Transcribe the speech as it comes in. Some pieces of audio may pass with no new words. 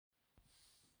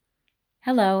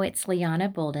Hello, it's Liana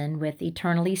Bolden with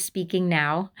Eternally Speaking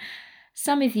Now.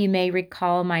 Some of you may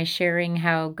recall my sharing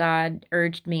how God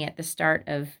urged me at the start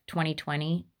of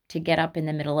 2020 to get up in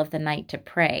the middle of the night to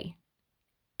pray.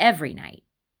 Every night,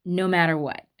 no matter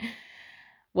what.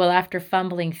 Well, after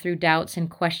fumbling through doubts and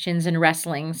questions and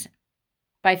wrestlings,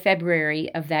 by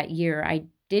February of that year, I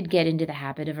did get into the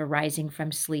habit of arising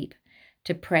from sleep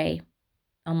to pray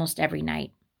almost every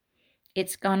night.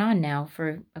 It's gone on now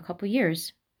for a couple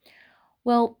years.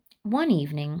 Well, one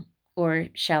evening, or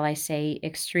shall I say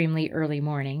extremely early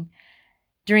morning,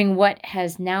 during what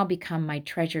has now become my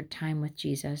treasured time with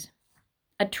Jesus,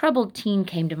 a troubled teen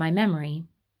came to my memory.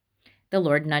 The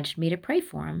Lord nudged me to pray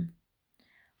for him.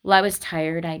 Well, I was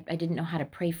tired. I didn't know how to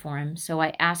pray for him, so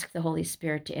I asked the Holy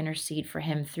Spirit to intercede for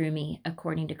him through me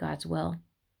according to God's will.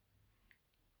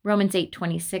 Romans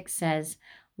 8:26 says,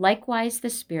 "Likewise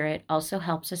the Spirit also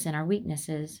helps us in our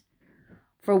weaknesses.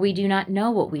 For we do not know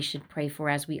what we should pray for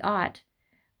as we ought,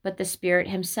 but the Spirit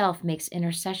himself makes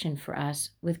intercession for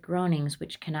us with groanings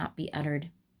which cannot be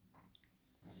uttered."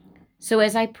 So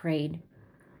as I prayed,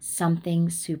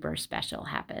 something super special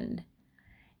happened.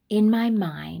 In my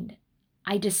mind,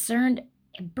 I discerned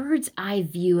a bird's eye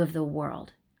view of the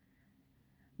world.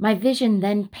 My vision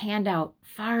then panned out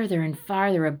farther and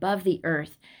farther above the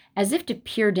earth, as if to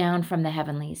peer down from the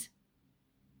heavenlies.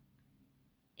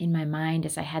 In my mind,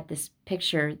 as I had this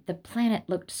picture, the planet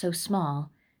looked so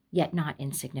small, yet not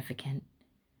insignificant.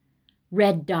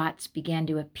 Red dots began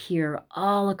to appear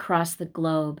all across the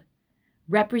globe,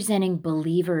 representing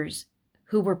believers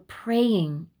who were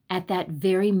praying at that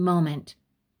very moment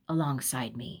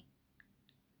alongside me.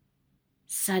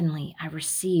 Suddenly, I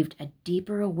received a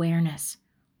deeper awareness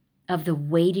of the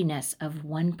weightiness of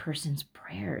one person's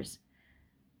prayers.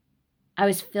 I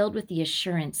was filled with the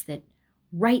assurance that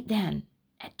right then,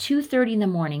 at 2:30 in the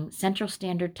morning, Central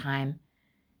Standard Time,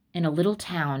 in a little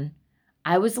town,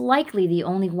 I was likely the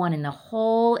only one in the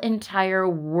whole entire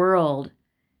world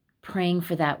praying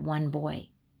for that one boy.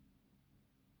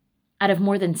 Out of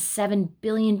more than 7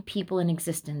 billion people in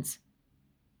existence,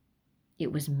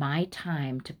 it was my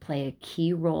time to play a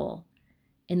key role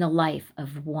in the life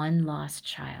of one lost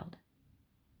child.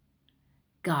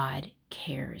 God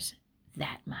cares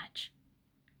that much.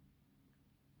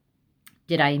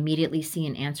 Did I immediately see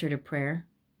an answer to prayer?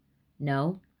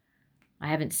 No, I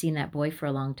haven't seen that boy for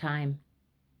a long time.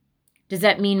 Does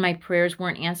that mean my prayers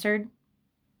weren't answered?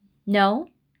 No.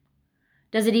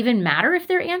 Does it even matter if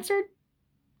they're answered?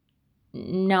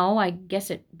 No, I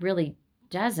guess it really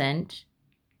doesn't.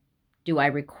 Do I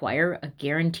require a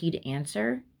guaranteed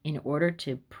answer in order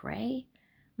to pray?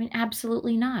 I mean,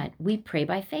 absolutely not. We pray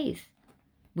by faith.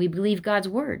 We believe God's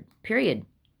word, period.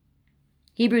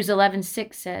 Hebrews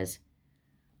 11:6 says,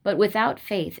 "But without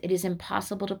faith it is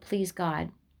impossible to please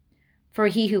God. For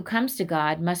he who comes to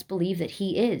God must believe that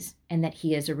he is, and that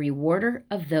he is a rewarder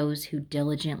of those who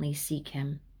diligently seek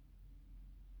him."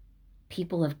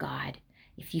 People of God,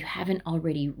 if you haven't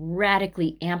already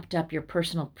radically amped up your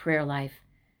personal prayer life,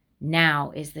 now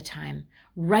is the time.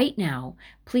 Right now,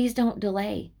 please don't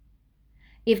delay.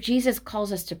 If Jesus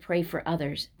calls us to pray for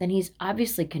others, then he's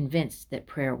obviously convinced that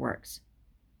prayer works.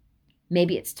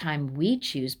 Maybe it's time we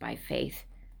choose by faith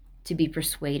to be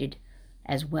persuaded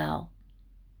as well.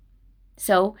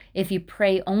 So if you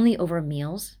pray only over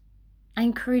meals, I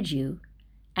encourage you,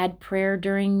 add prayer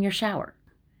during your shower.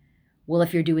 Well,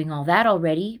 if you're doing all that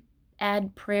already,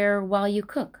 add prayer while you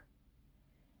cook.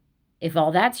 If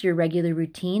all that's your regular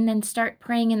routine, then start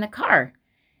praying in the car.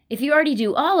 If you already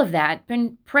do all of that,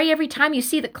 then pray every time you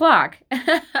see the clock.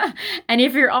 And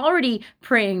if you're already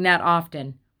praying that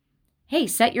often, hey,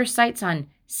 set your sights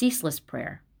on ceaseless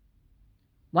prayer.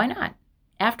 Why not?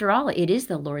 After all, it is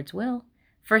the Lord's will.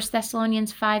 1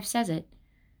 Thessalonians 5 says it.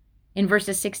 In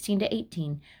verses 16 to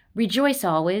 18, "Rejoice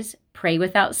always, pray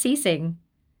without ceasing.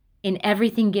 In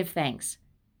everything give thanks,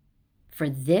 for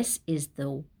this is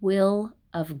the will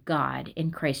of God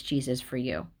in Christ Jesus for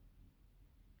you."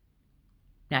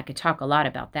 Now, I could talk a lot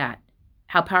about that.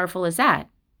 How powerful is that?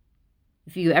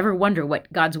 If you ever wonder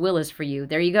what God's will is for you,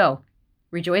 there you go.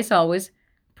 Rejoice always,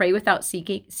 pray without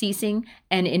ceasing,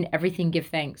 and in everything give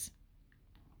thanks.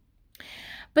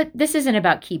 But this isn't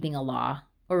about keeping a law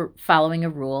or following a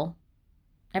rule.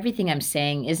 Everything I'm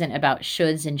saying isn't about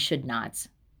shoulds and should nots.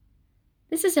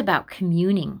 This is about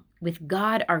communing with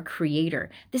God, our Creator.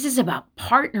 This is about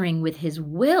partnering with his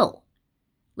will,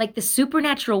 like the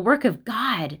supernatural work of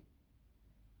God.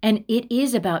 And it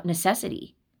is about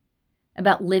necessity,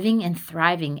 about living and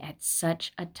thriving at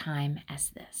such a time as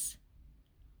this.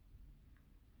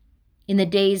 In the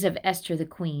days of Esther the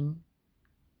queen,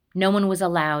 no one was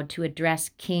allowed to address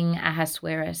King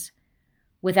Ahasuerus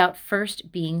without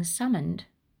first being summoned.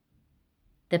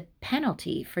 The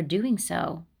penalty for doing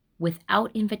so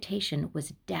without invitation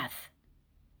was death,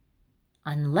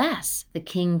 unless the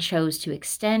king chose to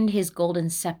extend his golden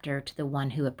scepter to the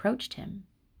one who approached him.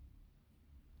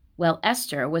 Well,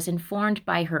 Esther was informed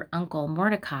by her uncle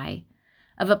Mordecai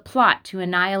of a plot to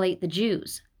annihilate the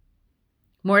Jews.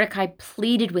 Mordecai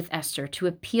pleaded with Esther to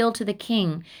appeal to the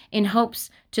king in hopes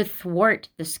to thwart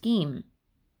the scheme.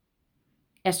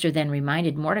 Esther then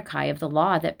reminded Mordecai of the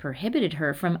law that prohibited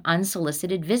her from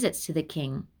unsolicited visits to the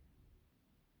king.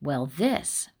 Well,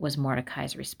 this was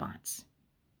Mordecai's response.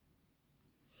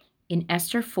 In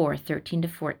Esther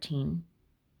 4:13-14,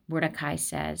 Mordecai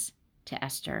says to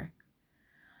Esther,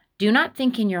 "Do not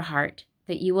think in your heart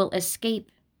that you will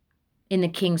escape in the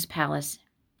king's palace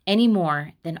any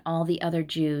more than all the other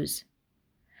Jews.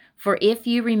 For if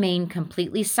you remain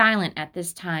completely silent at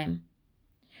this time,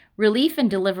 relief and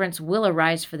deliverance will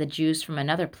arise for the Jews from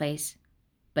another place,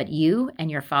 but you and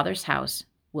your father's house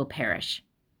will perish.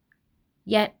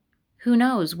 Yet, who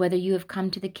knows whether you have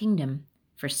come to the kingdom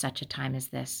for such a time as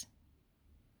this?"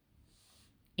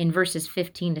 In verses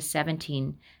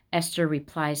 15-17, Esther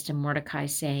replies to Mordecai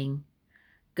saying,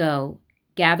 "Go,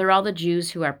 gather all the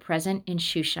Jews who are present in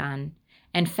Shushan,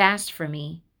 and fast for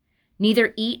me.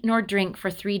 Neither eat nor drink for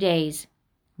 3 days,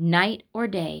 night or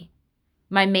day.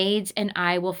 My maids and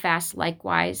I will fast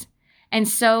likewise, and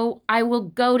so I will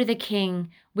go to the king,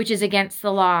 which is against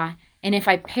the law, and if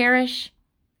I perish,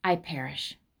 I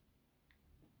perish."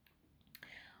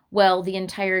 Well, the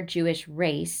entire Jewish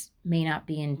race may not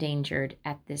be endangered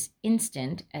at this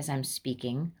instant as I'm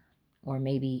speaking, or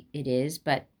maybe it is,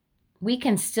 but we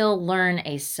can still learn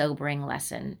a sobering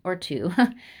lesson or two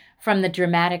from the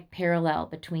dramatic parallel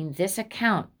between this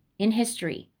account in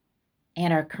history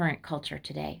and our current culture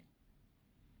today.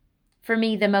 For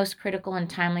me, the most critical and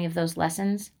timely of those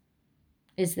lessons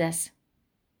is this: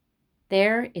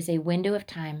 there is a window of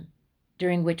time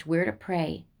during which we're to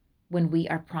pray when we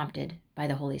are prompted by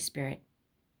the Holy Spirit.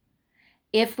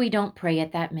 If we don't pray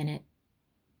at that minute,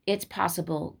 it's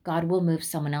possible God will move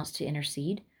someone else to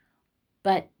intercede,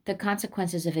 but the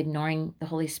consequences of ignoring the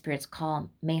Holy Spirit's call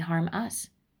may harm us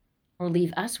or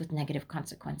leave us with negative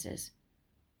consequences.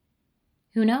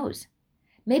 Who knows?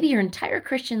 Maybe your entire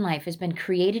Christian life has been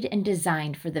created and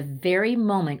designed for the very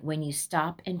moment when you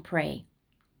stop and pray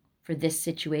for this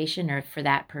situation or for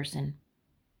that person.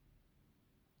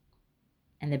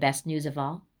 And the best news of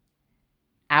all,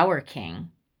 our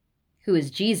King, who is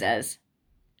Jesus,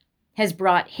 has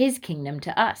brought his kingdom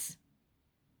to us.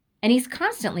 And he's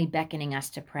constantly beckoning us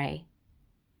to pray.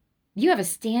 You have a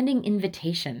standing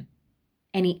invitation,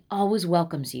 and he always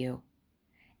welcomes you.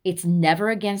 It's never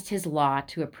against his law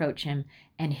to approach him,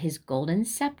 and his golden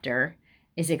scepter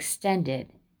is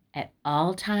extended at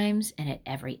all times and at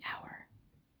every hour.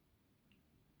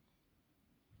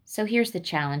 So here's the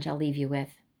challenge I'll leave you with.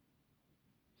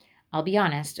 I'll be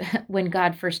honest, when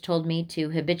God first told me to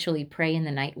habitually pray in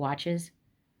the night watches,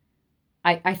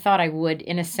 I thought I would,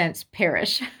 in a sense,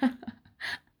 perish.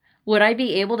 Would I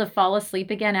be able to fall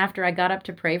asleep again after I got up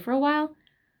to pray for a while?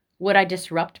 Would I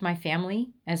disrupt my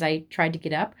family as I tried to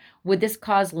get up? Would this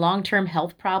cause long-term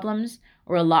health problems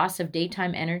or a loss of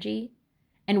daytime energy?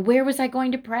 And where was I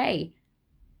going to pray?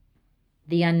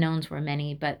 The unknowns were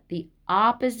many, but the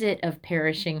opposite of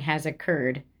perishing has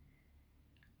occurred.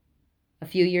 A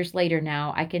few years later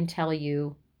now, I can tell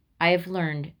you I have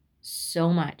learned so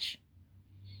much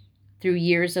through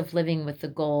years of living with the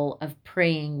goal of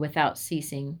praying without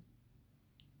ceasing.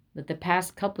 But the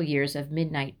past couple years of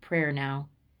midnight prayer now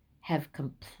have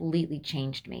completely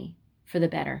changed me for the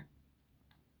better.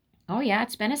 Oh yeah,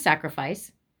 it's been a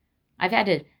sacrifice. I've had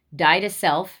to die to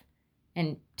self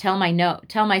and tell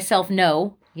myself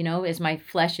no, as my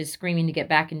flesh is screaming to get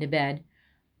back into bed.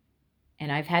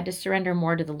 And I've had to surrender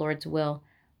more to the Lord's will.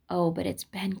 Oh, but it's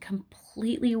been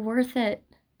completely worth it.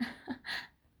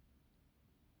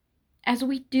 As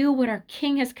we do what our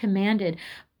King has commanded,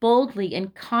 boldly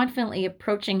and confidently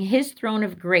approaching his throne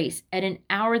of grace at an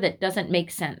hour that doesn't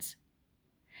make sense.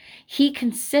 He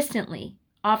consistently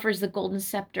offers the golden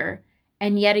scepter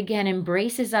and yet again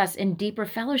embraces us in deeper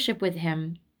fellowship with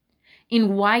him,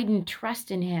 in widened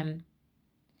trust in him,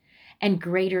 and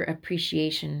greater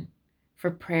appreciation for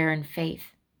prayer and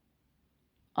faith.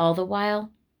 All the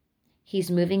while,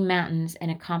 he's moving mountains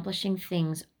and accomplishing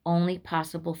things only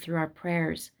possible through our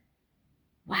prayers.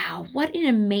 Wow, what an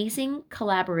amazing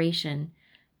collaboration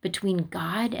between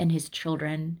God and his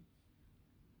children.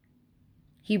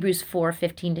 Hebrews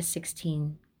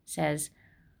 4:15-16 says,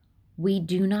 "We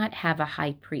do not have a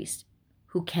high priest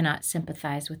who cannot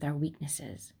sympathize with our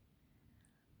weaknesses,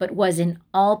 but was in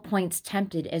all points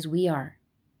tempted as we are,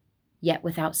 yet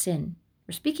without sin.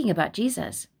 We're speaking about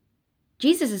Jesus.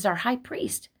 Jesus is our high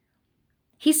priest.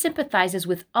 He sympathizes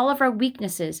with all of our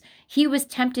weaknesses. He was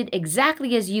tempted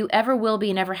exactly as you ever will be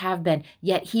and ever have been,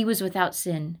 yet he was without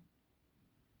sin.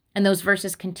 And those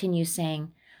verses continue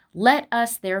saying, "Let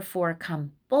us therefore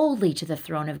come boldly to the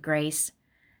throne of grace,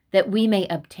 that we may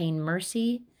obtain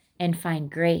mercy and find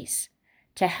grace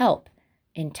to help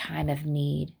in time of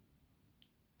need."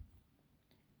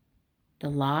 The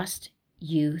lost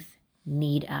youth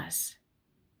need us.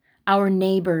 Our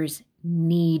neighbors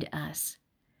need us.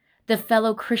 The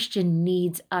fellow Christian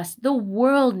needs us. The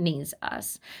world needs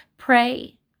us.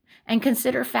 Pray and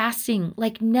consider fasting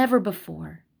like never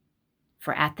before.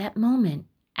 For at that moment,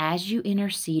 as you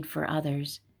intercede for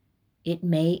others, it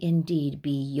may indeed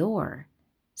be your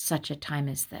such a time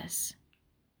as this.